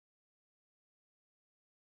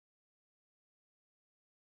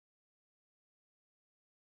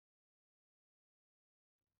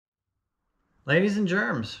Ladies and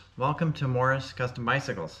germs, welcome to Morris Custom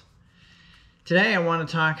Bicycles. Today I want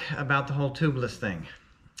to talk about the whole tubeless thing,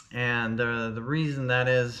 and the reason that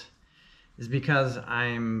is because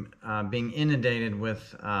I'm being inundated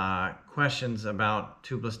with questions about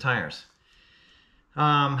tubeless tires.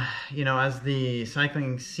 As the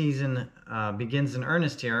cycling season begins in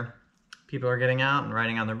earnest here, people are getting out and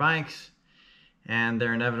riding on their bikes, and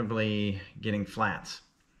they're inevitably getting flats.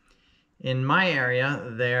 In my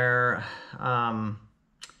area, there are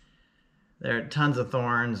tons of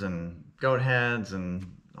thorns and goat heads, and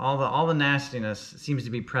all the nastiness seems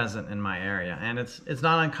to be present in my area. And it's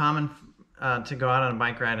not uncommon to go out on a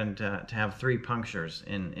bike ride and to have 3 punctures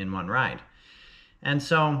in one ride. And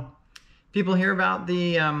so people hear about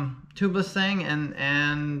the tubeless thing,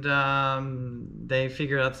 and they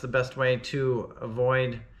figure that's the best way to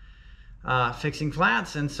avoid fixing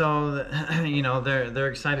flats, and so they're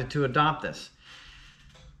excited to adopt this.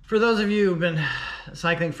 For those of you who've been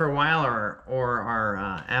cycling for a while or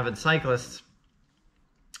are avid cyclists,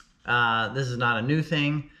 this is not a new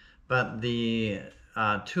thing, but the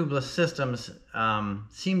tubeless systems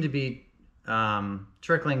seem to be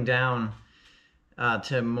trickling down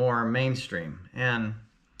to more mainstream, and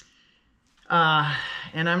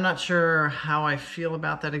I'm not sure how I feel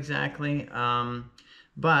about that exactly,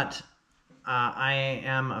 but I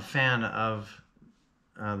am a fan of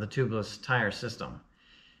the tubeless tire system.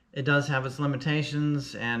 It does have its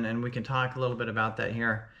limitations, and we can talk a little bit about that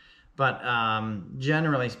here. But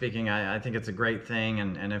generally speaking, I think it's a great thing.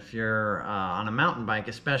 And if you're on a mountain bike,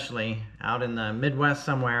 especially out in the Midwest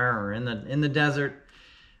somewhere or in the desert,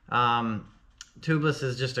 tubeless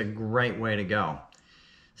is just a great way to go.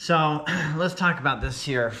 So let's talk about this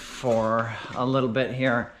here for a little bit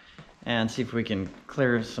here and see if we can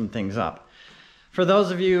clear some things up. For those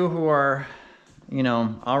of you who are,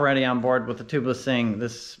 already on board with the tubeless thing,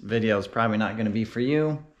 this video is probably not going to be for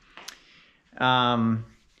you. But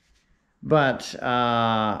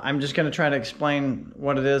I'm just going to try to explain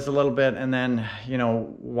what it is a little bit, and then,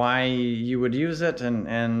 why you would use it,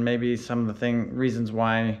 and maybe some of the reasons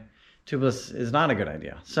why tubeless is not a good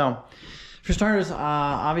idea. So, for starters,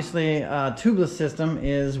 obviously, a tubeless system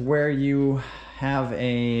is where you have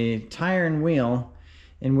a tire and wheel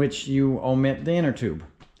in which you omit the inner tube,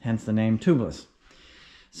 hence the name tubeless.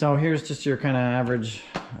 So here's just your kind of average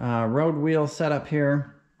road wheel setup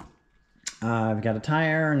here. I've got a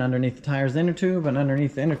tire, and underneath the tire is the inner tube, and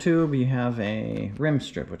underneath the inner tube you have a rim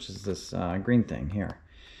strip, which is this green thing here.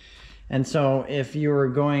 And so if you're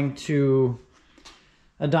going to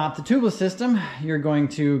adopt the tubeless system, you're going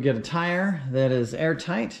to get a tire that is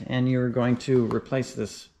airtight, and you're going to replace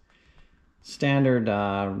this standard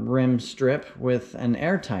rim strip with an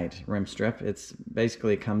airtight rim strip. It's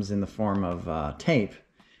basically comes in the form of tape,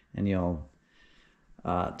 and you'll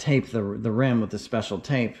tape the rim with this special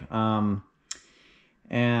tape, and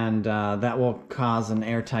that will cause an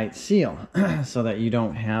airtight seal so that you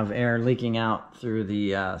don't have air leaking out through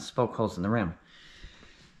the spoke holes in the rim.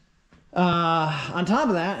 On top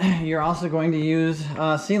of that, you're also going to use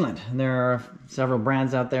sealant. There are several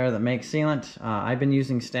brands out there that make sealant. I've been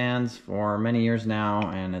using Stan's for many years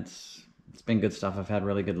now, and it's been good stuff. I've had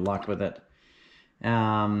really good luck with it.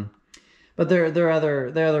 But there are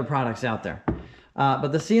other products out there. But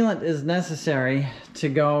the sealant is necessary to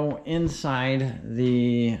go inside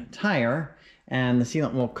the tire, and the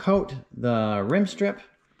sealant will coat the rim strip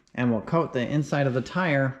and will coat the inside of the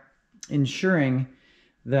tire, ensuring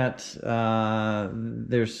that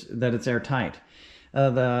it's airtight.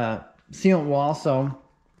 The sealant will also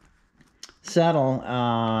settle,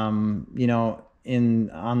 on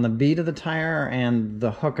the bead of the tire and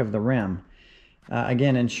the hook of the rim,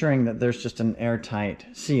 again ensuring that there's just an airtight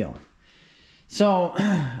seal. So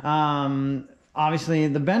obviously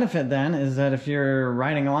the benefit then is that if you're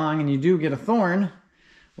riding along and you do get a thorn,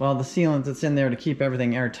 well, the sealant that's in there to keep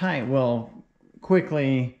everything airtight will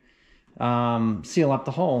quickly seal up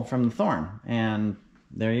the hole from the thorn, and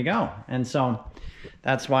there you go. And so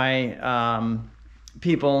that's why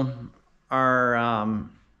people are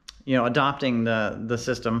adopting the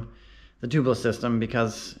system, the tubeless system,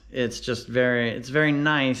 because it's very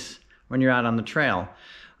nice when you're out on the trail.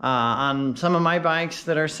 On some of my bikes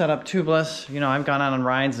that are set up tubeless, I've gone out on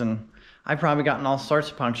rides and I've probably gotten all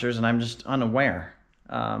sorts of punctures, and I'm just unaware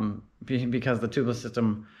because the tubeless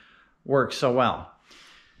system works so well.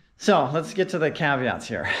 So let's get to the caveats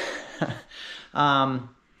here. When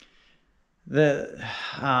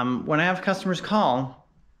I have customers call,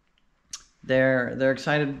 they're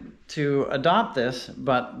excited to adopt this,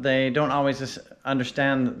 but they don't always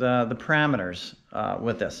understand the parameters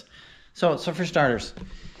with this. So for starters,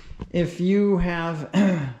 if you have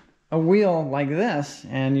a wheel like this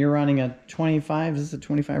and you're running a 25, is this a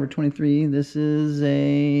 25 or 23? This is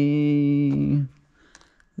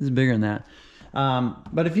bigger than that.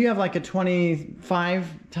 But if you have like a 25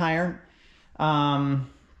 tire, the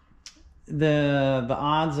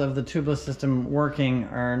odds of the tubeless system working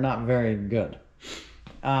are not very good.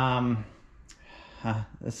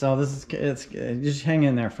 So it's just hang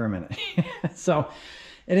in there for a minute. So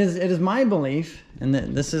it is my belief, and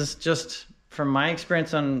this is just from my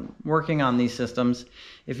experience on working on these systems,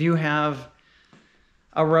 if you have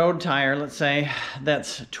a road tire, let's say,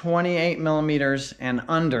 that's 28 millimeters and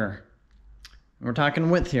under, we're talking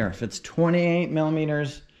width here, if it's 28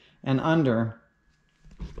 millimeters and under,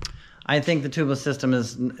 I think the tubeless system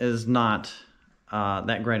is not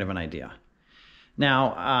that great of an idea.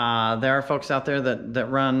 Now, there are folks out there that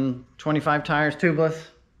run 25 tires tubeless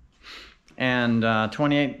and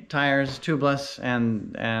 28 tires tubeless,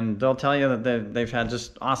 and they'll tell you that they've had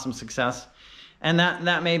just awesome success, and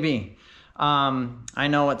that may be. I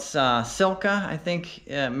know it's Silka, I think,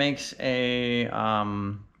 makes a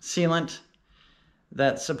sealant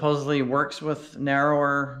that supposedly works with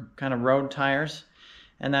narrower kind of road tires,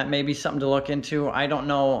 and that may be something to look into. I don't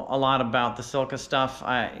know a lot about the Silka stuff.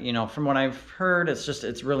 From what I've heard,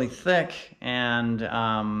 it's really thick, and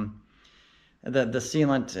the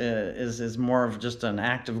sealant is more of just an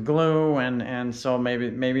active glue, and so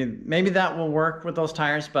maybe that will work with those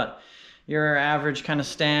tires. But your average kind of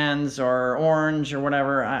Stans or Orange or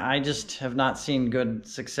whatever, I just have not seen good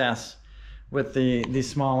success with the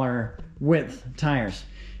smaller width tires,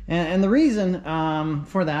 and the reason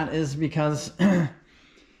for that is because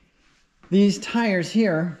these tires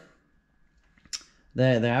here,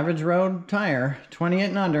 the average road tire, 28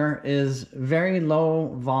 and under, is very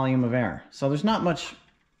low volume of air. So there's not much,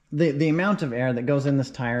 the amount of air that goes in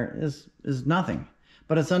this tire is nothing,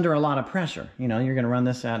 but it's under a lot of pressure. You're going to run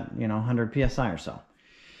this at, 100 PSI or so.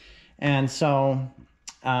 And so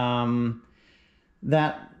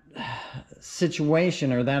that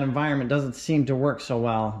situation or that environment doesn't seem to work so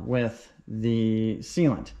well with the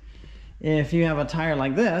sealant. If you have a tire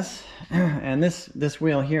like this, and this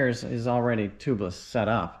wheel here is already tubeless set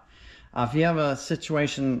up. If you have a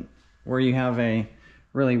situation where you have a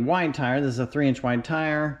really wide tire, this is a 3-inch wide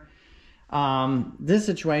tire, this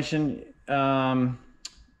situation, there's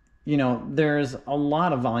a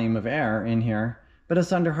lot of volume of air in here, but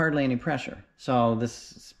it's under hardly any pressure. So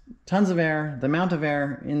this tons of air, the amount of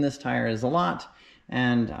air in this tire is a lot,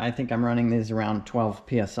 and I think I'm running these around 12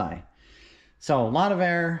 PSI. So a lot of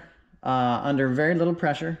air, under very little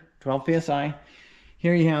pressure, 12 PSI.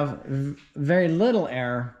 Here you have very little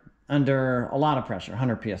air under a lot of pressure,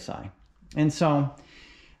 100 PSI. And so,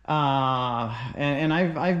 and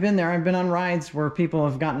I've been there. I've been on rides where people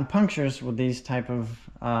have gotten punctures with these type of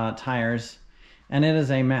tires, and it is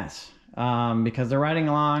a mess because they're riding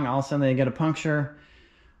along. All of a sudden they get a puncture.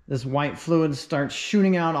 This white fluid starts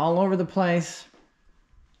shooting out all over the place,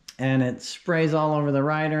 and it sprays all over the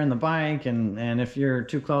rider and the bike, and if you're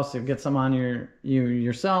too close, it gets some on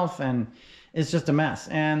yourself, and it's just a mess.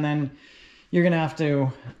 And then you're gonna have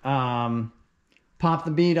to pop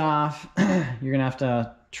the bead off. You're gonna have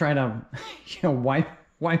to try to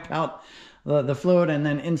wipe out the fluid and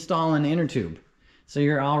then install an inner tube. So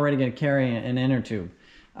you're already gonna carry an inner tube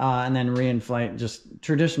and then reinflate just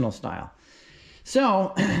traditional style.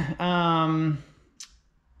 So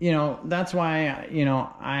that's why,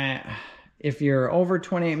 if you're over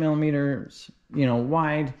 28 millimeters,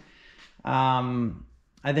 wide,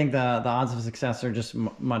 I think the odds of success are just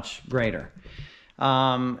much greater.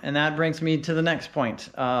 And that brings me to the next point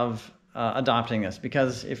of adopting this,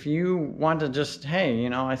 because if you want to just, hey,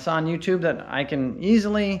 I saw on YouTube that I can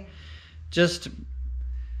easily just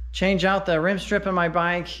change out the rim strip in my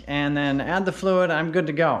bike and then add the fluid, I'm good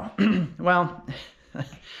to go. Well,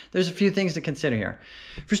 there's a few things to consider here.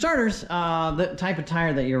 For starters, the type of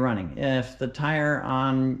tire that you're running. If the tire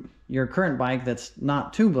on your current bike that's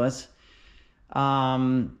not tubeless,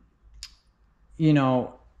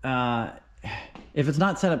 if it's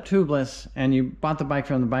not set up tubeless and you bought the bike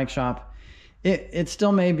from the bike shop, it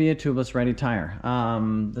still may be a tubeless ready tire.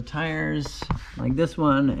 The tires, like this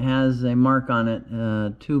one, has a mark on it,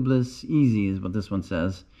 tubeless easy is what this one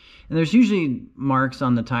says. And there's usually marks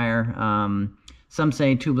on the tire. Some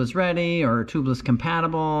say tubeless ready or tubeless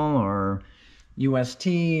compatible or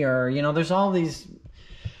UST, or there's all these,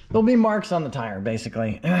 there'll be marks on the tire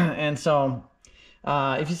basically. And so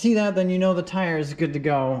if you see that, then the tire is good to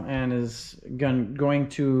go and is going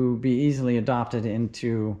to be easily adopted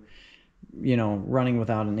into running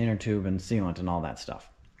without an inner tube and sealant and all that stuff.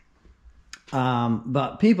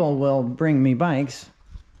 But people will bring me bikes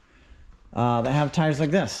that have tires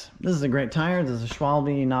like this. This is a great tire. This is a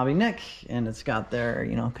Schwalbe knobby nick, and it's got their,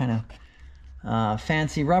 you know, kind of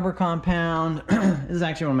fancy rubber compound. This is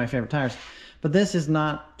actually one of my favorite tires, but this is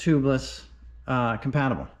not tubeless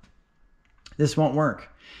compatible. This won't work.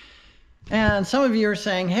 And some of you are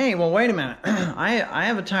saying, hey, well, wait a minute. I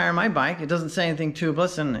have a tire on my bike. It doesn't say anything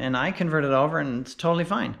tubeless, and I converted over, and it's totally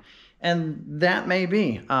fine. And that may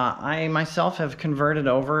be. I myself have converted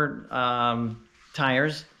over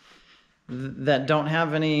tires that don't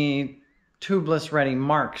have any tubeless ready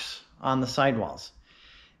marks on the sidewalls.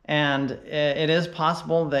 And it is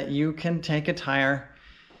possible that you can take a tire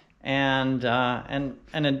and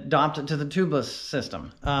adopt it to the tubeless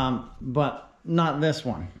system, but not this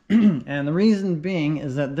one. And the reason being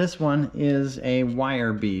is that this one is a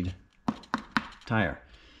wire bead tire.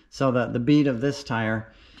 So that the bead of this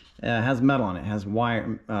tire has metal on it, has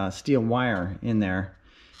wire, steel wire in there,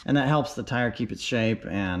 and that helps the tire keep its shape,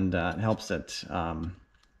 and it helps it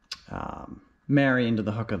marry into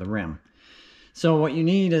the hook of the rim. So what you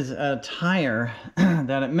need is a tire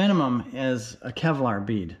that at minimum is a Kevlar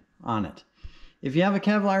bead on it. If you have a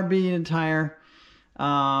Kevlar beaded tire,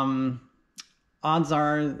 odds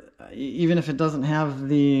are, even if it doesn't have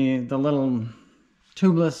the little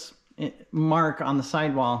tubeless mark on the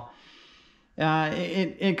sidewall,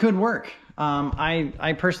 it could work.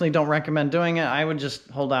 I personally don't recommend doing it. I would just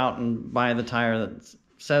hold out and buy the tire that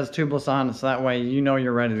says tubeless on it, so that way you know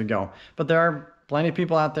you're ready to go. But there are plenty of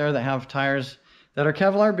people out there that have tires that are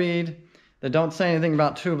Kevlar bead, that don't say anything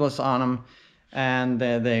about tubeless on them, and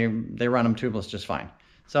they run them tubeless just fine.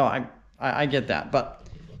 So I get that. But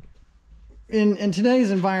in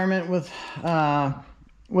today's environment with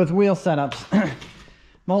wheel setups,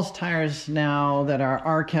 most tires now that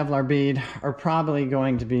are Kevlar bead are probably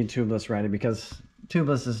going to be tubeless ready, because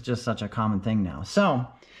tubeless is just such a common thing now. So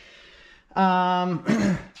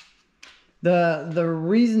the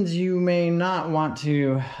reasons you may not want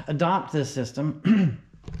to adopt this system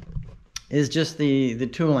is just the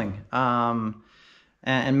tooling,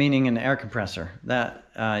 and meaning an air compressor, that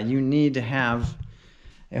you need to have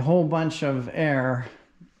a whole bunch of air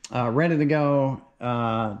ready to go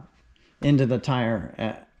into the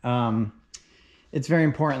tire. It's very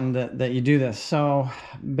important that you do this. So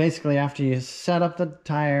basically, after you set up the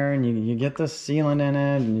tire and you get the sealant in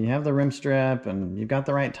it, and you have the rim strip, and you've got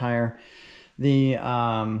the right tire, the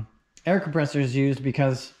air compressor is used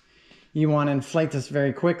because you want to inflate this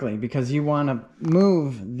very quickly, because you want to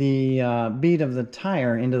move the bead of the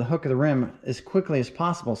tire into the hook of the rim as quickly as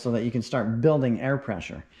possible so that you can start building air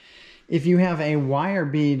pressure. If you have a wire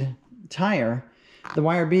bead tire, the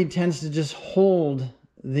wire bead tends to just hold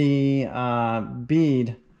the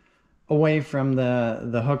bead away from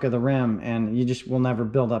the hook of the rim, and you just will never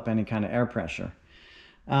build up any kind of air pressure.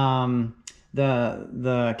 The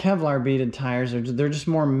Kevlar beaded tires, they're just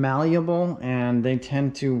more malleable, and they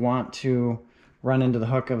tend to want to run into the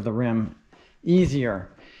hook of the rim easier.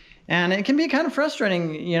 And it can be kind of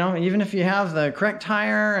frustrating, you know, even if you have the correct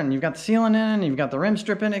tire and you've got the sealant in and you've got the rim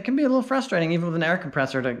strip in, it can be a little frustrating, even with an air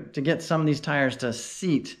compressor, to get some of these tires to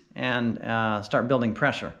seat and start building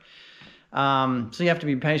pressure. So you have to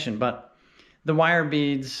be patient, but the wire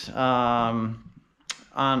beads on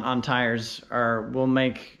tires will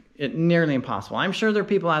make it nearly impossible. I'm sure there are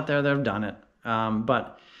people out there that have done it,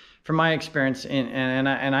 but from my experience, and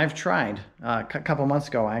I've tried. A couple months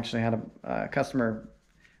ago, I actually had a customer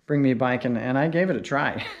bring me a bike, and I gave it a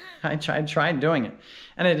try. I tried doing it,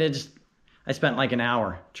 and I spent like an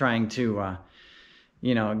hour trying to,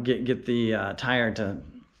 you know, get the tire to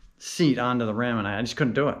seat onto the rim, and I just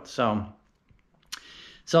couldn't do it. So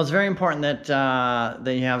it's very important that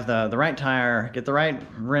you have the right tire, get the right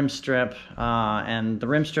rim strip, and the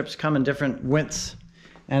rim strips come in different widths,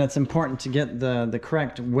 and it's important to get the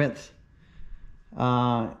correct width.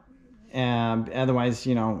 And otherwise,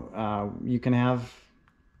 you know, you can have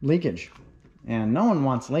leakage, and no one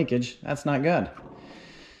wants leakage. That's not good.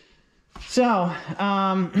 So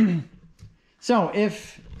so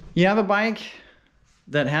if you have a bike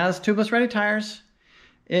that has tubeless ready tires,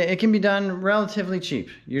 it can be done relatively cheap.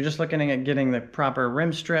 You're just looking at getting the proper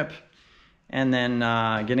rim strip, and then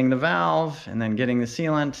getting the valve, and then getting the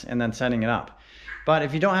sealant, and then setting it up. But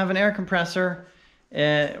if you don't have an air compressor,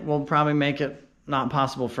 it will probably make it not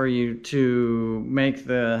possible for you to make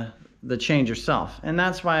the change yourself. And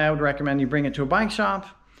that's why I would recommend you bring it to a bike shop,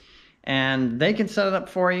 and they can set it up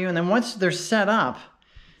for you. And then once they're set up,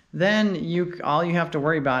 then all you have to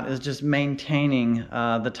worry about is just maintaining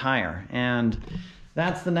the tire. And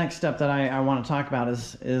that's the next step that I want to talk about,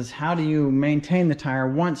 is how do you maintain the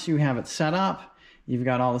tire once you have it set up, you've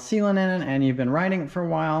got all the sealant in it, and you've been riding it for a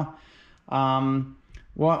while.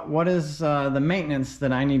 what is the maintenance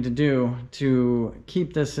that I need to do to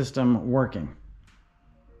keep this system working.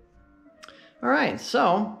 All right,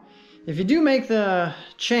 so if you do make the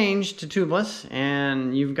change to tubeless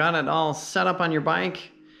and you've got it all set up on your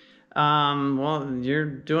bike, well, you're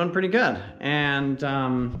doing pretty good, and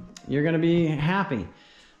you're going to be happy.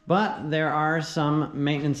 But there are some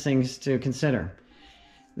maintenance things to consider.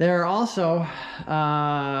 There are also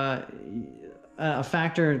a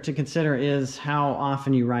factor to consider is how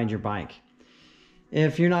often you ride your bike.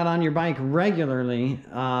 If you're not on your bike regularly,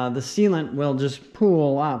 the sealant will just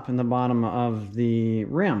pool up in the bottom of the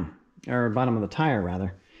rim, or bottom of the tire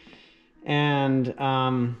rather. And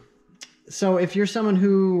so if you're someone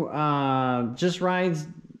who just rides,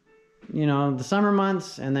 you know, the summer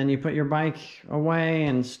months, and then you put your bike away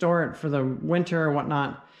and store it for the winter or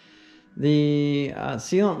whatnot, the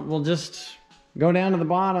sealant will just go down to the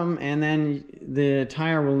bottom, and then the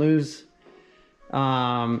tire will lose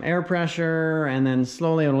air pressure, and then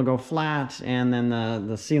slowly it'll go flat, and then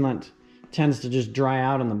the sealant tends to just dry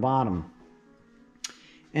out on the bottom.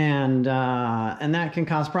 And that can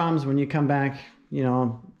cause problems when you come back, you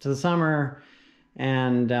know, to the summer,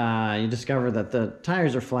 and you discover that the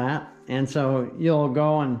tires are flat, and so you'll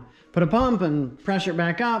go and put a pump and pressure it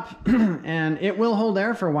back up, and it will hold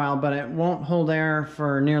air for a while, but it won't hold air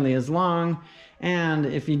for nearly as long. And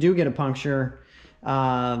if you do get a puncture,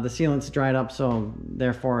 the sealant's dried up, so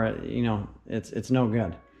therefore, you know, it's no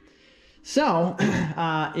good. So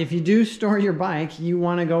if you do store your bike, you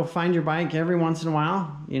want to go find your bike every once in a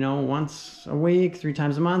while, you know, once a week, 3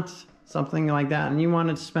 times a month, something like that. And you want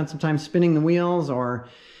to spend some time spinning the wheels, or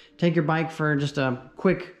take your bike for just a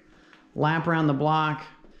quick lap around the block,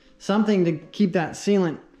 something to keep that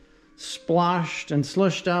sealant sploshed and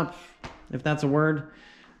slushed up, if that's a word,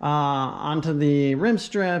 onto the rim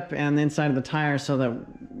strip and the inside of the tire, so that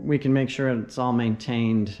we can make sure it's all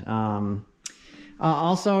maintained.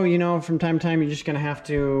 Also, you know, from time to time, you're just going to have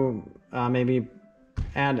to maybe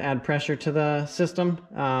add pressure to the system.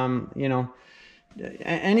 You know,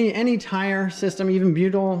 any tire system, even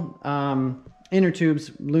butyl inner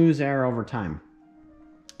tubes, lose air over time.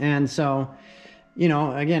 And so, you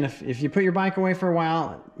know, again, if you put your bike away for a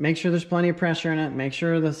while, make sure there's plenty of pressure in it, make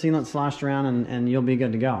sure the sealant's sloshed around, and you'll be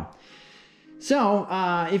good to go. So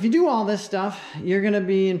if you do all this stuff, you're going to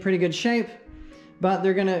be in pretty good shape, but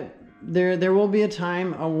there will be a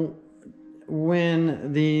time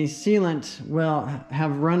when the sealant will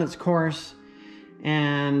have run its course,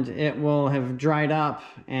 and it will have dried up,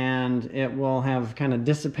 and it will have kind of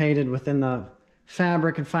dissipated within the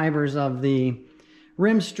fabric and fibers of the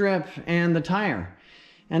rim strip and the tire.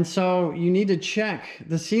 And so you need to check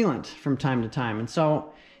the sealant from time to time. And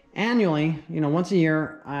so annually, you know, once a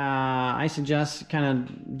year, I suggest kind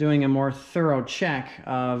of doing a more thorough check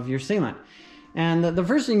of your sealant. And the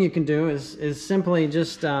first thing you can do is simply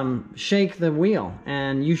just shake the wheel,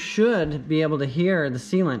 and you should be able to hear the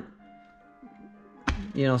sealant,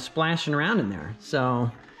 you know, splashing around in there. So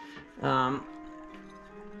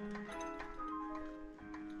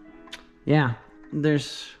yeah,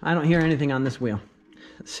 I don't hear anything on this wheel.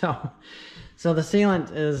 So the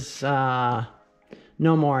sealant is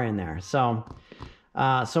no more in there. So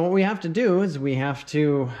what we have to do is we have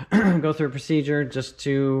to go through a procedure just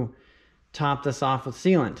to top this off with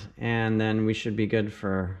sealant, and then we should be good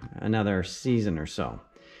for another season or so.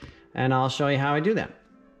 And I'll show you how I do that.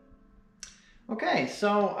 Okay,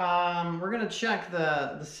 so we're going to check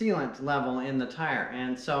the sealant level in the tire.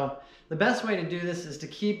 And so the best way to do this is to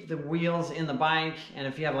keep the wheels in the bike, and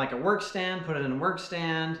if you have like a work stand, put it in a work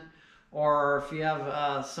stand, or if you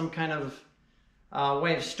have some kind of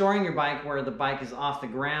way of storing your bike where the bike is off the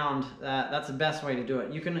ground, that's the best way to do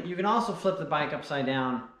it. You can also flip the bike upside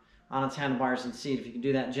down on its handlebars and seat, if you can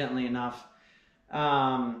do that gently enough,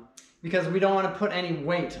 because we don't want to put any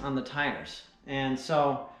weight on the tires. And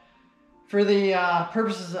so for the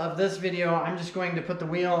purposes of this video, I'm just going to put the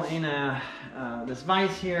wheel in this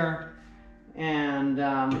vise here, and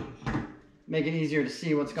make it easier to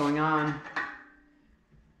see what's going on.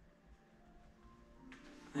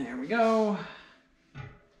 There we go.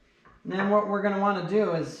 And then what we're going to want to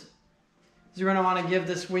do is you're going to want to give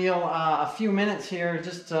this wheel a few minutes here,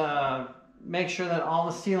 just to make sure that all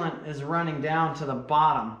the sealant is running down to the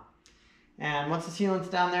bottom. And once the sealant's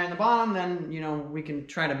down there in the bottom, then, you know, we can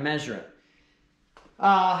try to measure it. The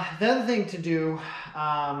other thing to do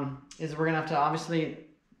is we're going to have to obviously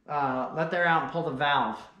let the air out and pull the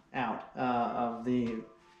valve out of the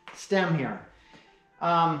stem here.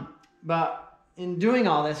 But in doing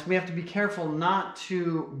all this, we have to be careful not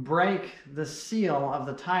to break the seal of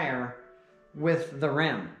the tire with the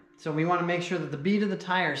rim. So we want to make sure that the bead of the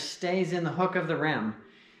tire stays in the hook of the rim,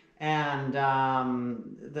 and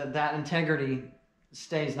that integrity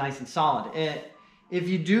stays nice and solid. If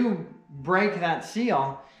you do break that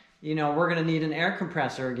seal, you know, we're going to need an air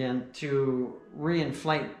compressor again to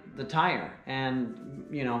reinflate the tire. And,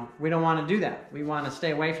 you know, we don't want to do that. We want to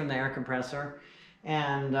stay away from the air compressor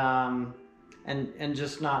and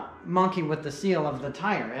just not monkey with the seal of the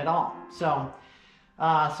tire at all. So,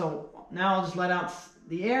 so now I'll just let out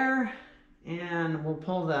the air and we'll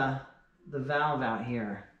pull the valve out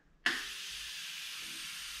here.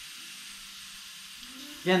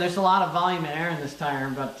 Again, there's a lot of volume and air in this tire,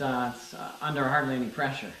 but it's under hardly any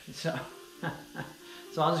pressure. So,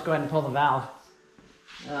 so I'll just go ahead and pull the valve.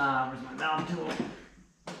 Where's my valve tool?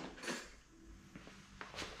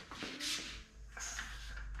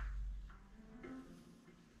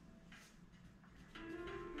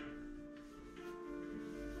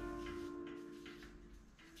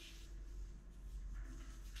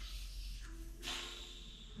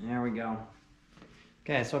 There we go.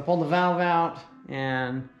 Okay, so I pulled the valve out,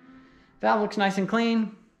 and valve looks nice and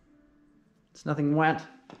clean. It's nothing wet,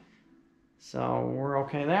 so we're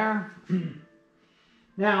okay there.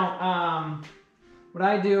 Now, what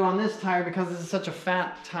I do on this tire, because this is such a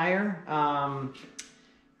fat tire,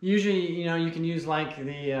 usually, you know, you can use like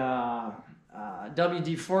the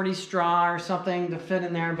WD-40 straw or something to fit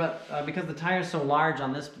in there, but because the tire is so large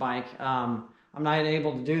on this bike, I'm not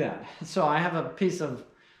able to do that. So I have a piece of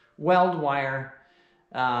weld wire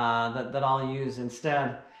that I'll use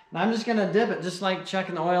instead. And I'm just going to dip it, just like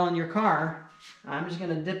checking the oil in your car. I'm just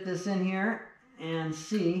going to dip this in here and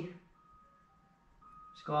see.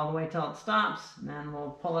 Just go all the way till it stops, and then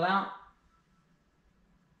we'll pull it out.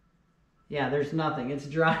 Yeah, there's nothing. It's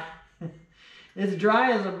dry. It's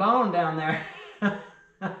dry as a bone down there.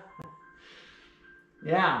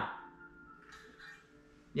 Yeah.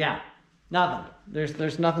 Yeah. Nothing.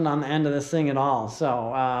 There's nothing on the end of this thing at all.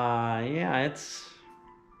 So yeah, it's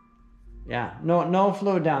no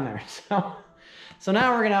fluid down there. So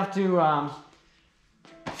now we're gonna have to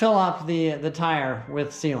fill up the tire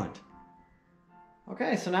with sealant.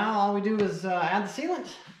 Okay, so now all we do is add the sealant,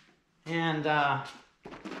 and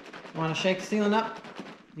you want to shake the sealant up.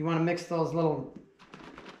 You want to mix those little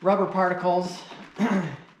rubber particles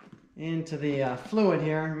into the fluid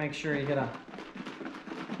here. Make sure you get a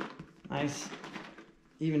nice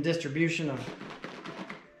even distribution of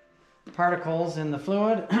particles in the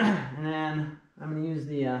fluid. And then I'm going to use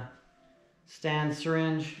the stand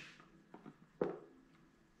syringe.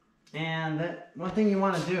 And one thing you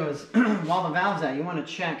want to do is, while the valve's out, you want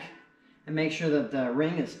to check and make sure that the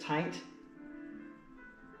ring is tight.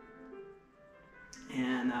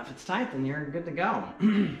 And if it's tight, then you're good to go.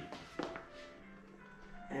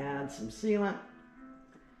 Add some sealant.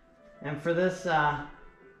 And for this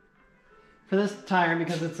tire,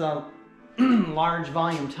 because it's a large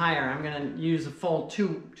volume tire, I'm going to use a full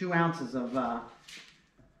two ounces of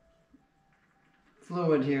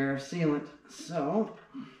fluid here, sealant. So,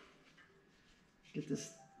 get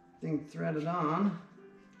this thing threaded on.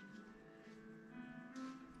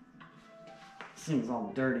 This thing's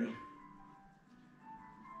all dirty.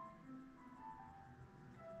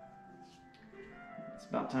 It's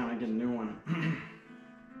about time I get a new one.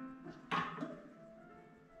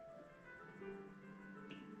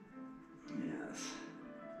 Yes.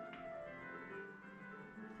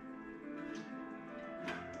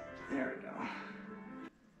 There we go.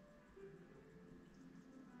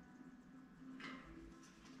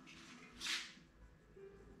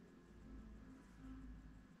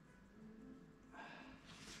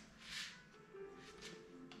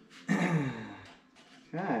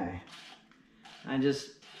 Okay. I just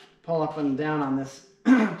pull up and down on this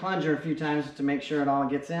plunger a few times to make sure it all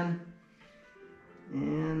gets in.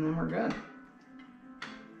 And then we're good.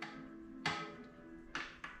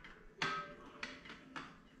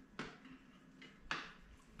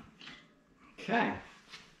 Okay.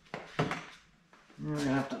 Now we're going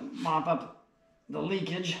to have to mop up the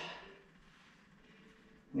leakage.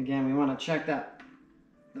 And again, we want to check the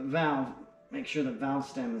valve, make sure the valve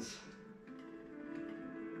stem is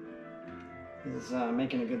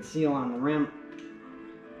making a good seal on the rim.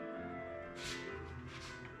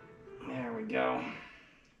 There we go.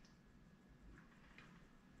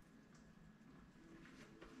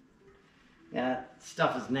 Yeah, that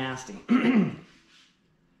stuff is nasty.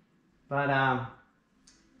 But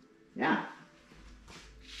yeah.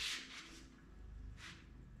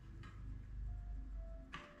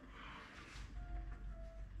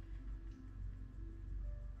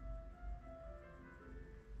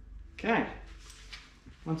 Okay.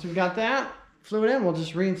 Once we've got that fluid in, we'll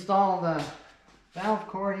just reinstall valve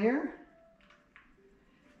core here.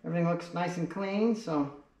 Everything looks nice and clean,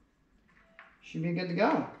 so should be good to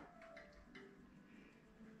go.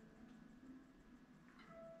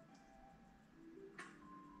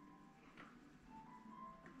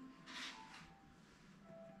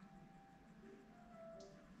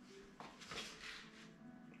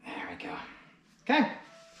 There we go. Okay.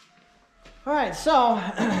 All right, so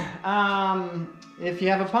if you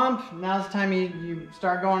have a pump, now's the time you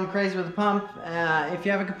start going crazy with the pump. If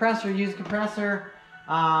you have a compressor, use a compressor.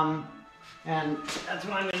 And that's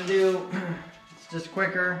what I'm going to do. It's just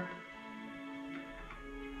quicker.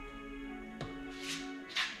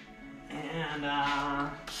 And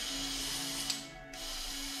I'm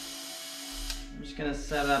just going to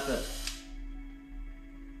set up it.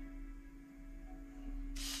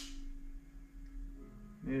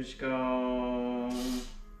 You just go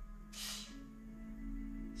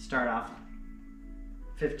start off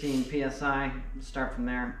 15 psi. Start from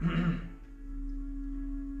there.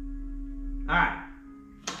 All right.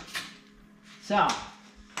 So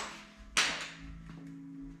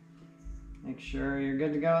make sure you're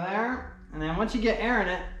good to go there. And then once you get air in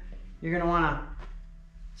it, you're going to want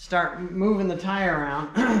to start moving the tire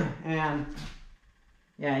around. And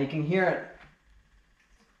yeah, you can hear it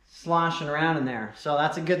sloshing around in there, so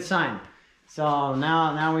that's a good sign. So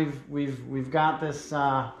now we've got this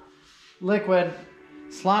liquid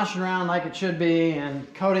sloshing around like it should be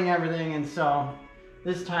and coating everything, and so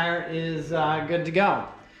this tire is good to go.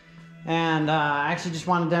 And I actually just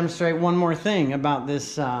want to demonstrate one more thing about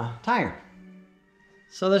this tire.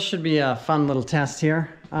 So this should be a fun little test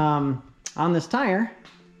here. On this tire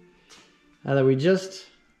that we just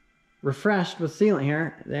refreshed with sealant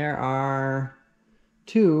here, there are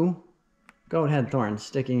 2 goat head thorns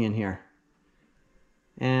sticking in here.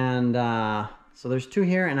 And so there's 2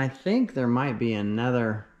 here, and I think there might be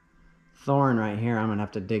another thorn right here I'm gonna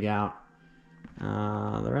have to dig out.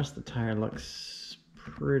 The rest of the tire looks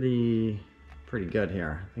pretty good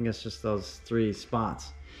here. I think it's just those 3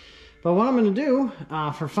 spots. But what I'm gonna do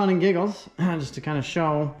for fun and giggles, just to kind of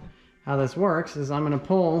show how this works, is I'm gonna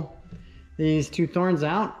pull these 2 thorns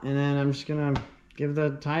out, and then I'm just gonna give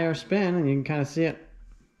the tire a spin, and you can kind of see it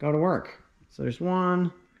go to work. So there's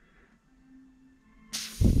one.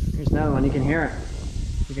 Here's another one. You can hear it.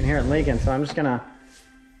 You can hear it leaking. So I'm just gonna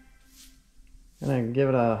give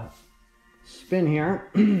it a spin here.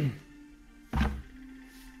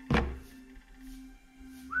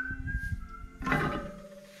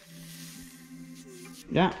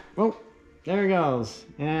 Yeah. Oh, there it goes.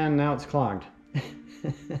 And now it's clogged.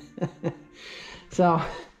 So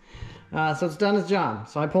it's done its job.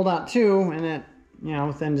 So I pulled out 2, and it, you know,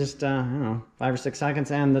 within just, I don't know, 5 or 6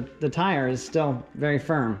 seconds, and the tire is still very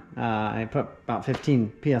firm. I put about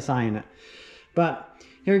 15 psi in it. But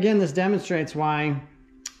here again, this demonstrates why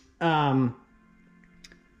high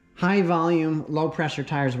volume, low pressure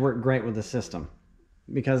tires work great with the system.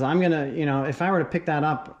 Because I'm gonna, you know, if I were to pick that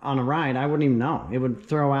up on a ride, I wouldn't even know. It would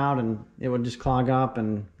throw out and it would just clog up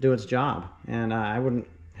and do its job. And I wouldn't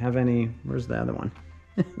have any, where's the other one?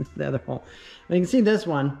 The other hole. Well, you can see this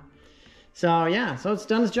one. So yeah, so it's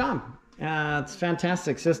done its job. It's a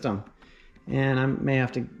fantastic system. And I may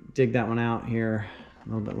have to dig that one out here a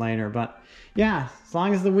little bit later. But yeah, as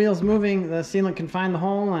long as the wheel's moving, the sealant can find the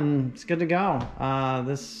hole and it's good to go.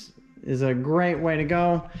 This is a great way to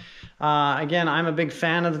go. Again, I'm a big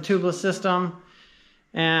fan of the tubeless system.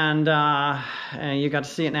 And you got to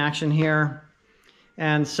see it in action here.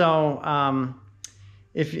 And so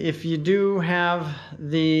if you do have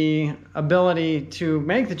the ability to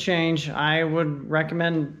make the change, I would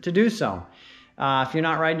recommend to do so. If you're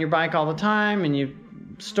not riding your bike all the time and you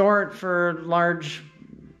store it for large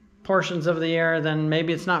portions of the year, then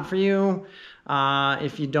maybe it's not for you.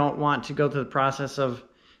 If you don't want to go through the process of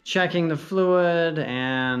checking the fluid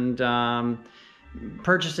and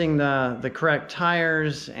purchasing the correct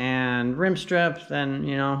tires and rim strip, then,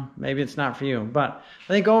 you know, maybe it's not for you. But I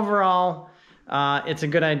think overall, it's a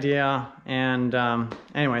good idea. And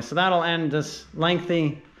anyway, so that'll end this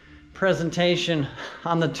lengthy presentation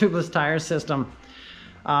on the tubeless tire system.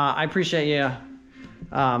 I appreciate you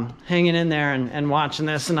hanging in there and watching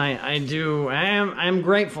this, and I'm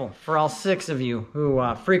grateful for all 6 of you who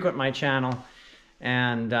frequent my channel,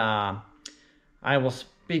 and I will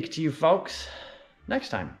speak to you folks next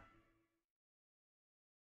time.